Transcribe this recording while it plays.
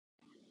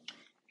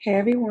Hey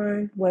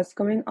everyone, what's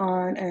going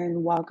on?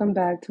 And welcome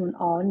back to an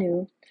all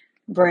new,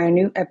 brand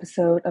new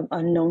episode of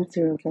Unknown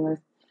Serial Killers.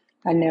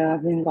 I know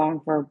I've been gone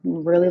for a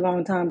really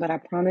long time, but I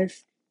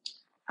promise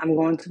I'm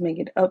going to make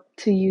it up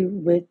to you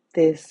with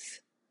this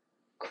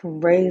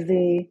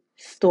crazy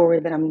story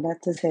that I'm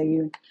about to tell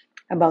you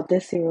about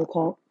this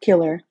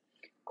killer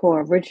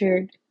called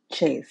Richard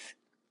Chase.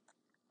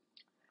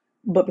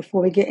 But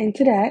before we get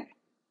into that,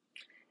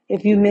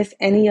 if you missed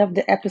any of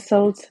the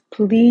episodes,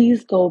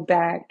 please go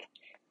back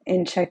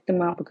and check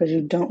them out because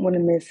you don't want to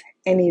miss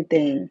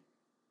anything.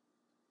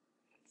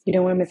 You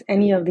don't want to miss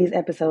any of these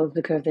episodes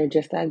because they're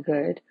just that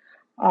good.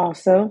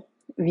 Also,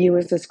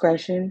 viewers'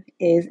 discretion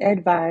is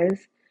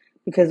advised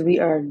because we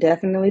are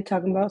definitely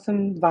talking about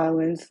some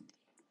violence,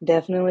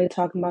 definitely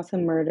talking about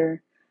some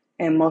murder,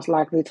 and most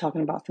likely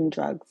talking about some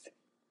drugs.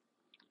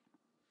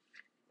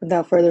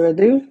 Without further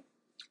ado,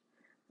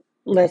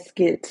 let's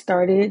get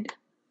started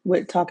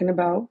with talking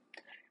about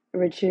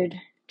Richard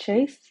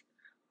Chase,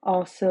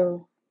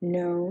 also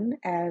known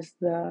as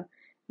the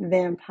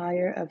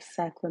Vampire of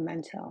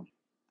Sacramento.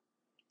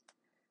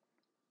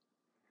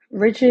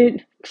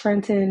 Richard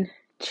Trenton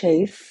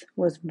Chase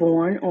was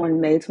born on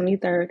May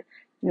 23rd,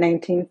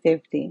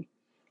 1950.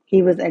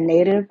 He was a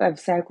native of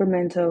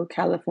Sacramento,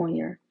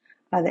 California.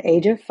 By the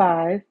age of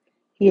 5,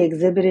 he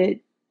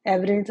exhibited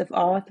evidence of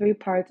all three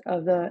parts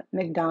of the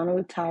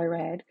McDonald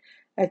triad,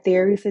 a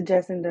theory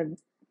suggesting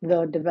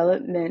the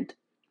development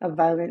of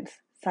violent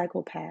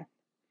psychopath.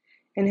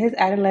 In his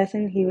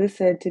adolescence, he was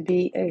said to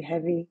be a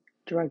heavy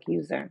drug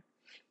user.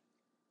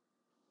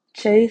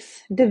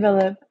 Chase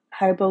developed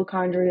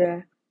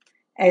hypochondria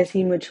as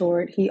he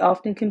matured. He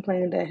often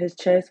complained that his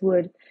chest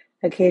would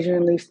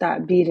occasionally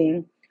stop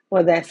beating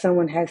or that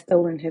someone had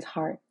stolen his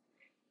heart.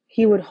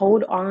 He would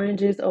hold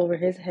oranges over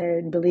his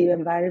head,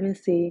 believing vitamin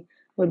C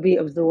would be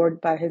absorbed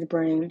by his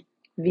brain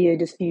via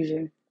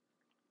diffusion.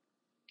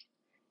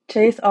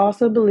 Chase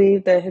also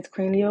believed that his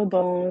cranial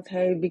bones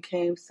had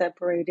become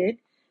separated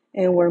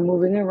and were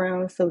moving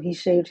around, so he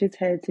shaved his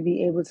head to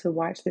be able to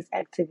watch this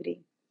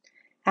activity.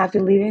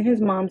 After leaving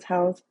his mom's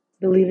house,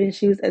 believing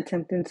she was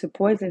attempting to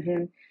poison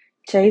him,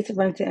 Chase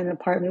rented an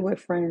apartment with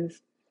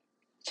friends.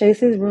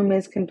 Chase's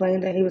roommates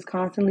complained that he was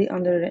constantly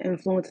under the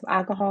influence of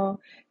alcohol,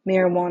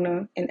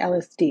 marijuana, and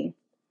LSD.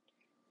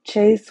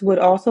 Chase would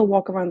also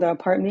walk around the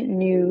apartment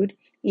nude,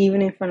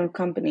 even in front of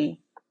company.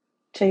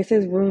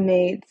 Chase's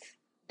roommates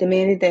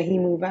demanded that he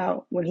move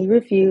out. When he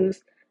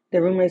refused,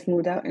 the roommates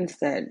moved out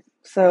instead.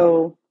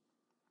 So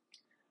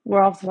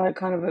we're off to like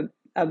kind of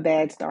a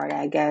bad start,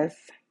 I guess.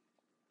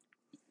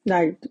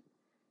 Like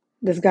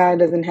this guy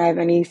doesn't have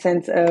any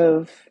sense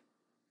of,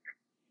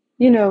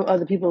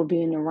 other people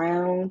being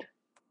around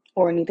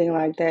or anything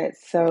like that.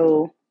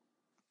 So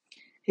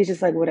he's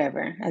just like,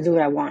 whatever, I do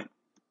what I want.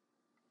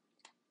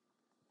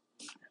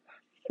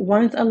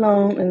 Once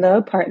alone in the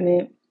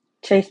apartment,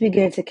 Chase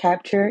began to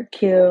capture,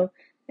 kill,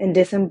 and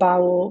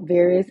disembowel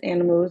various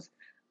animals,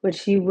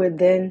 which he would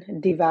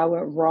then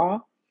devour raw,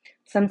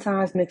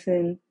 sometimes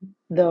mixing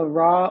the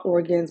raw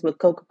organs with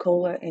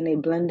Coca-Cola in a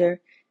blender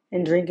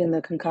and drinking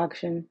the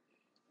concoction.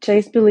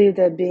 Chase believed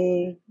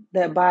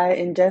that by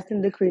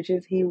ingesting the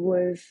creatures, he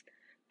was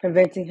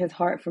preventing his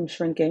heart from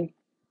shrinking.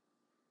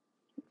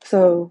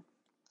 So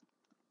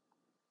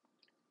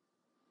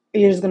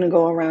you're just gonna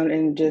go around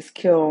and just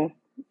kill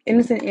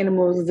innocent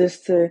animals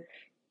just to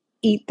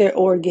eat their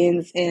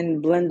organs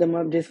and blend them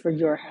up just for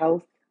your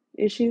health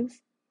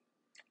issues.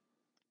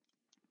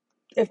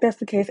 If that's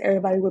the case,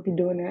 everybody would be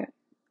doing that.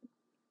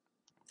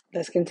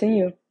 Let's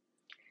continue.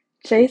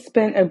 Chase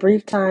spent a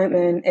brief time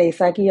in a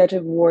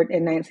psychiatric ward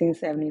in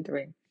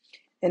 1973.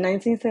 In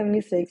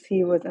 1976,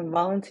 he was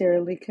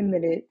involuntarily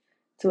committed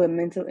to a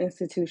mental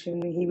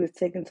institution when he was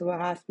taken to a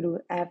hospital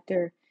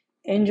after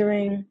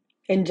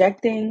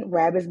injecting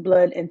rabbit's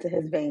blood into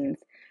his veins.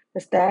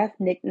 The staff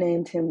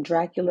nicknamed him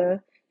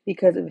Dracula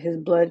because of his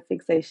blood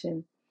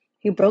fixation.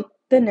 He broke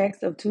the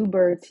necks of two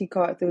birds he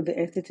caught through the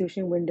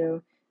institution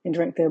window and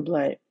drank their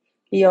blood.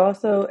 He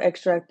also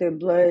extracted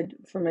blood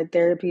from a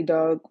therapy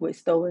dog with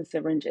stolen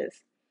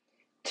syringes.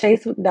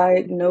 Chase was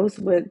diagnosed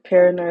with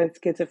paranoid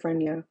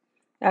schizophrenia.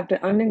 After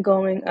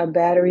undergoing a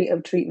battery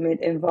of treatment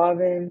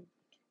involving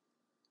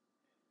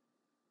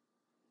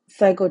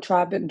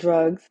psychotropic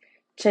drugs,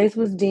 Chase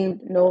was deemed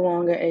no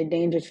longer a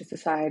danger to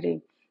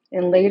society,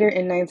 and later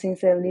in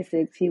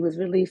 1976 he was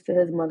released to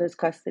his mother's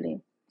custody.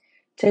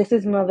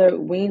 Chase's mother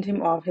weaned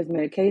him off his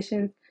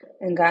medications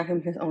and got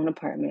him his own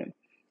apartment.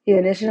 He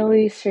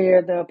initially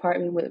shared the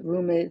apartment with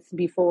roommates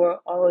before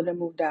all of them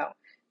moved out,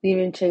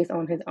 leaving Chase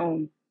on his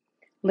own.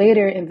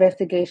 Later,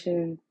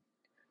 investigation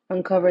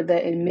uncovered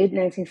that in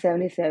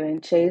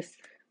mid-1977, Chase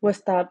was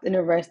stopped and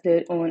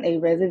arrested on a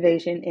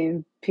reservation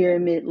in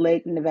Pyramid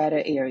Lake,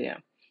 Nevada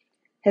area.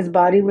 His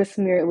body was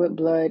smeared with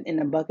blood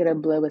and a bucket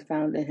of blood was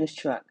found in his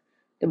truck.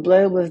 The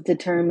blood was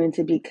determined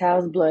to be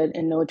cow's blood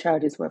and no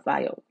charges were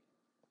filed.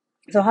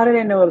 So how did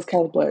they know it was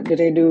cow's blood? Did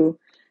they do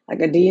like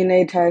a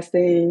DNA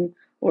testing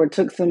or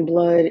took some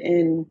blood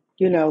and,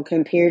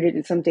 compared it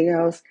to something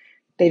else?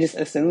 They just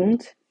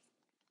assumed.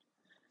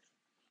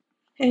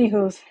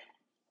 Anywho,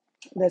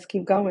 Let's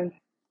keep going.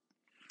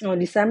 On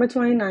December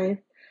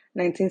 29th,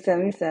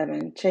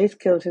 1977, Chase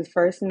killed his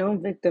first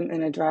known victim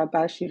in a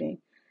drive-by shooting.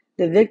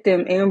 The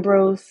victim,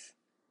 Ambrose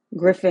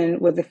Griffin,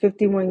 was a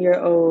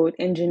 51-year-old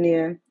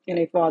engineer and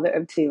a father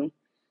of two.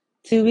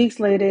 2 weeks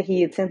later,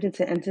 he attempted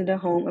to enter the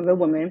home of a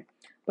woman,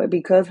 but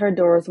because her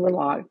doors were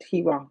locked,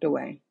 he walked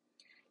away.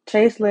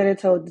 Chase later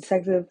told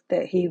detectives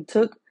that he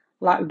took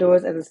locked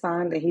doors as a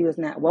sign that he was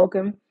not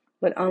welcome,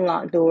 but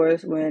unlocked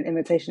doors were an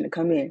invitation to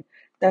come in.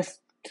 That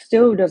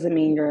still doesn't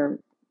mean you're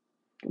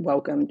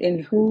welcomed.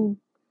 And who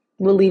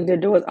will leave their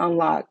doors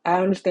unlocked?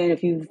 I understand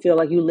if you feel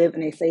like you live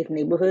in a safe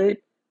neighborhood,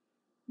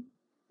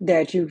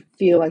 that you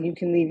feel like you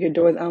can leave your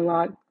doors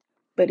unlocked.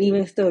 But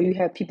even still, you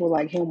have people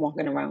like him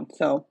walking around.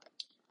 So,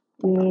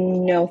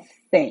 no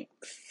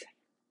thanks.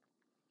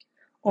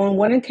 On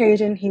one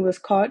occasion, he was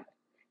caught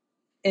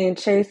and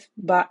chased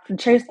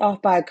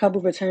off by a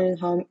couple returning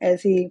home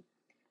as he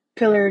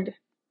pillared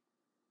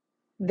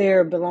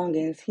their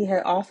belongings. He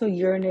had also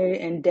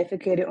urinated and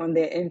defecated on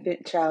their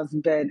infant child's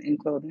bed and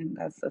clothing.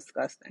 That's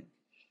disgusting.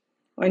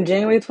 On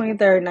January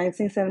 23rd,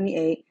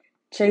 1978,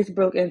 Chase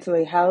broke into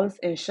a house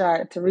and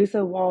shot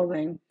Teresa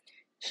Walling.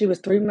 She was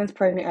 3 months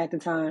pregnant at the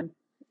time.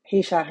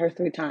 He shot her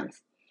 3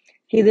 times.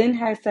 He then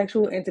had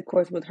sexual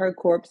intercourse with her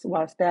corpse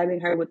while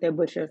stabbing her with a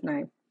butcher's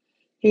knife.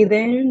 He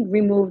then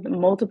removed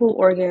multiple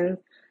organs,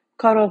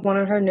 cut off one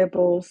of her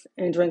nipples,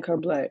 and drank her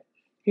blood.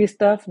 He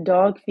stuffed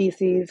dog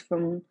feces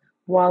from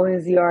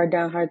Walling's yard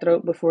down her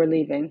throat before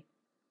leaving.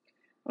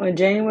 On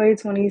January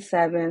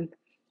 27th,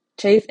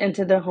 Chase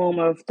entered the home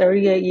of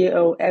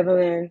 38-year-old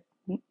Evelyn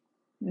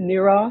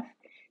Miroff.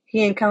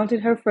 He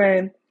encountered her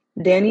friend,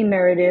 Danny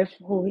Meredith,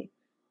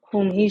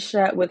 whom he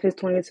shot with his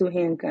 .22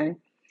 handgun.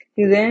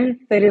 He then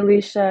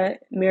fatally shot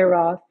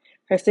Miroff,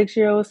 her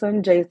 6-year-old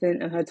son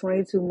Jason, and her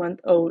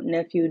 22-month-old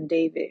nephew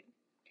David,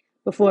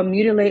 before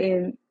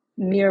mutilating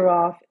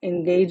Miroff,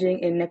 engaging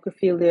in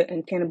necrophilia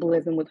and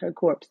cannibalism with her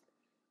corpse.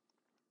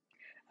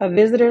 A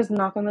visitor's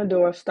knock on the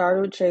door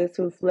startled Chase,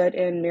 who fled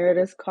in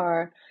Meredith's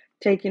car,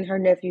 taking her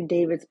nephew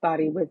David's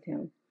body with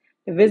him.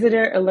 The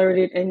visitor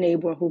alerted a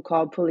neighbor who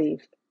called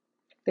police.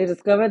 They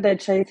discovered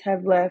that Chase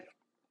had left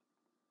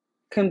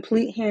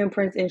complete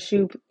handprints and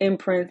shoe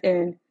imprints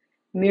in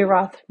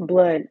Miroth's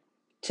blood.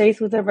 Chase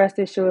was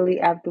arrested shortly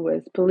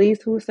afterwards.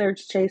 Police who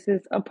searched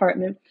Chase's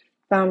apartment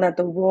found that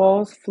the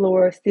walls,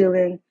 floor,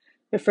 ceiling,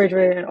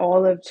 refrigerator, and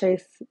all of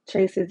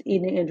Chase's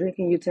eating and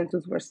drinking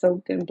utensils were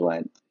soaked in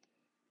blood.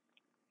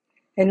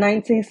 In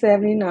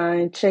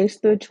 1979, Chase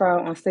stood trial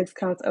on 6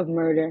 counts of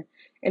murder.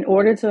 In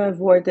order to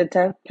avoid the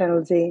death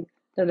penalty,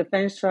 the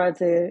defense tried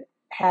to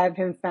have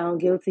him found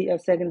guilty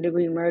of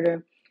second-degree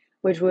murder,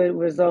 which would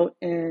result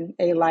in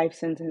a life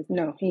sentence.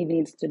 No, he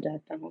needs the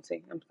death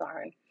penalty. I'm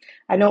sorry.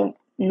 I don't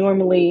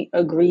normally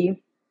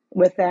agree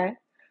with that,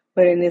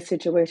 but in this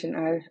situation,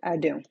 I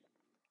do.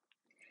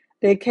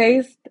 The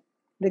case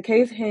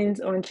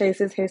hinged on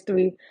Chase's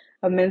history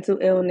of mental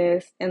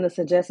illness and the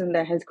suggestion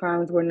that his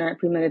crimes were not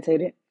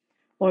premeditated.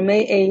 On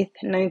May 8,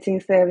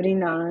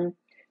 1979,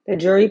 the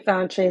jury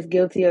found Chase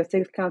guilty of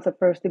 6 counts of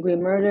first-degree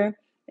murder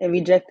and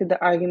rejected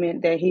the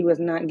argument that he was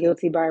not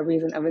guilty by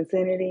reason of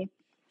insanity,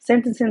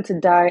 sentenced him to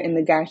die in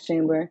the gas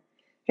chamber.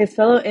 His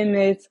fellow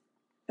inmates,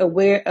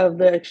 aware of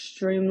the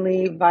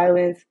extremely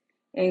violent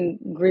and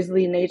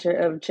grisly nature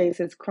of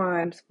Chase's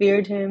crimes,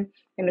 feared him,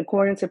 and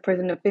according to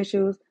prison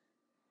officials,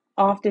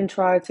 often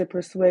tried to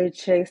persuade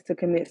Chase to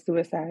commit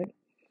suicide.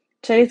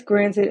 Chase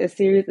granted a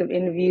series of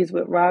interviews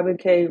with Robert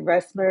K.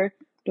 Ressler,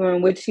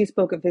 during which he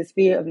spoke of his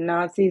fear of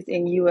Nazis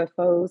and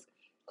UFOs,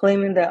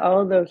 claiming that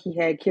although he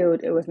had killed,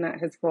 it was not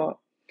his fault.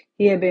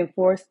 He had been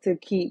forced to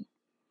keep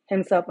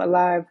himself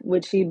alive,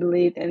 which he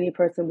believed any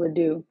person would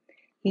do.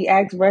 He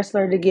asked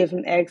Ressler to give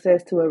him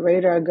access to a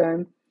radar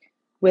gun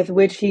with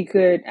which he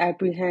could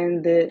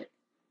apprehend the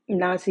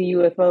Nazi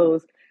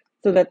UFOs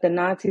so that the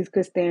Nazis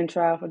could stand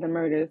trial for the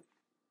murders.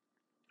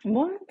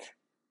 What?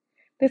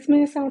 This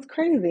man sounds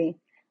crazy.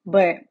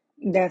 But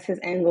that's his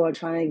angle of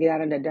trying to get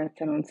out of the death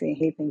penalty.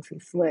 He thinks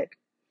he's slick.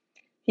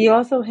 He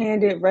also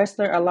handed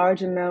Ressler a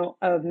large amount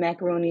of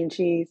macaroni and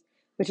cheese,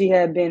 which he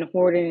had been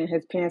hoarding in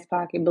his pants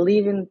pocket,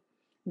 believing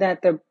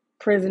that the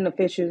prison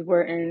officials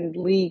were in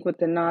league with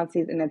the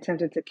Nazis and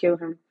attempted to kill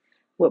him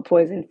with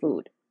poisoned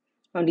food.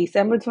 On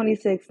December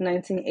 26,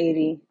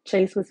 1980,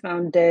 Chase was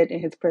found dead in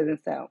his prison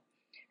cell.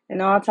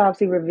 An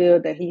autopsy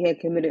revealed that he had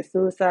committed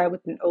suicide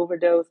with an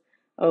overdose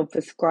of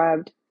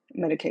prescribed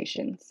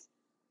medications.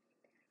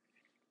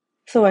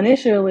 So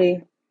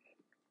initially,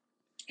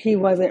 he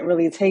wasn't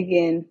really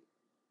taking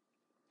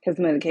his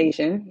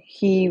medication.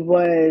 He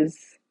was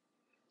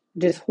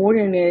just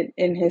hoarding it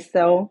in his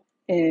cell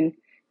and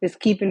just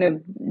keeping a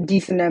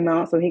decent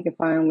amount so he could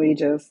finally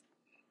just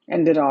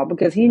end it all.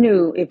 Because he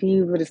knew if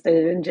he would have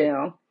stayed in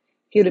jail,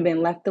 he would have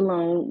been left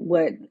alone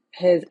with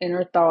his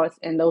inner thoughts,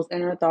 and those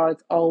inner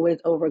thoughts always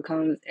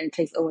overcomes and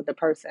takes over the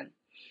person.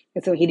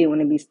 And so he didn't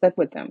want to be stuck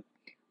with them.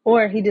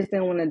 Or he just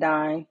didn't want to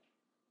die.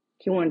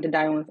 He wanted to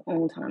die on his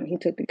own time. He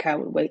took the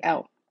coward way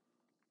out.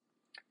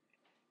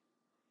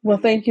 Well,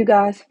 thank you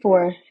guys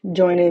for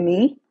joining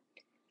me.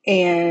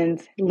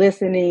 and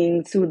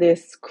listening to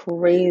this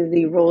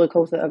crazy roller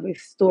coaster of a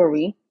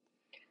story.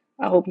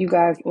 I hope you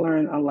guys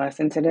learn a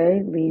lesson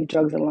today. Leave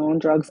drugs alone.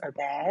 Drugs are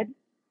bad.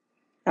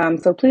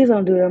 So please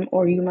don't do them,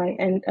 or you might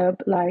end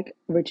up like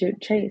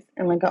Richard Chase.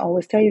 And like I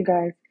always tell you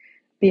guys,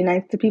 be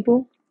nice to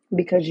people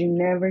because you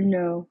never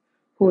know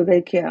who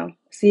they kill.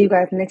 See you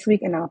guys next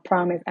week, and I'll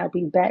promise I'll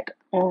be back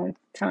on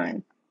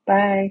time.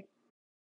 Bye.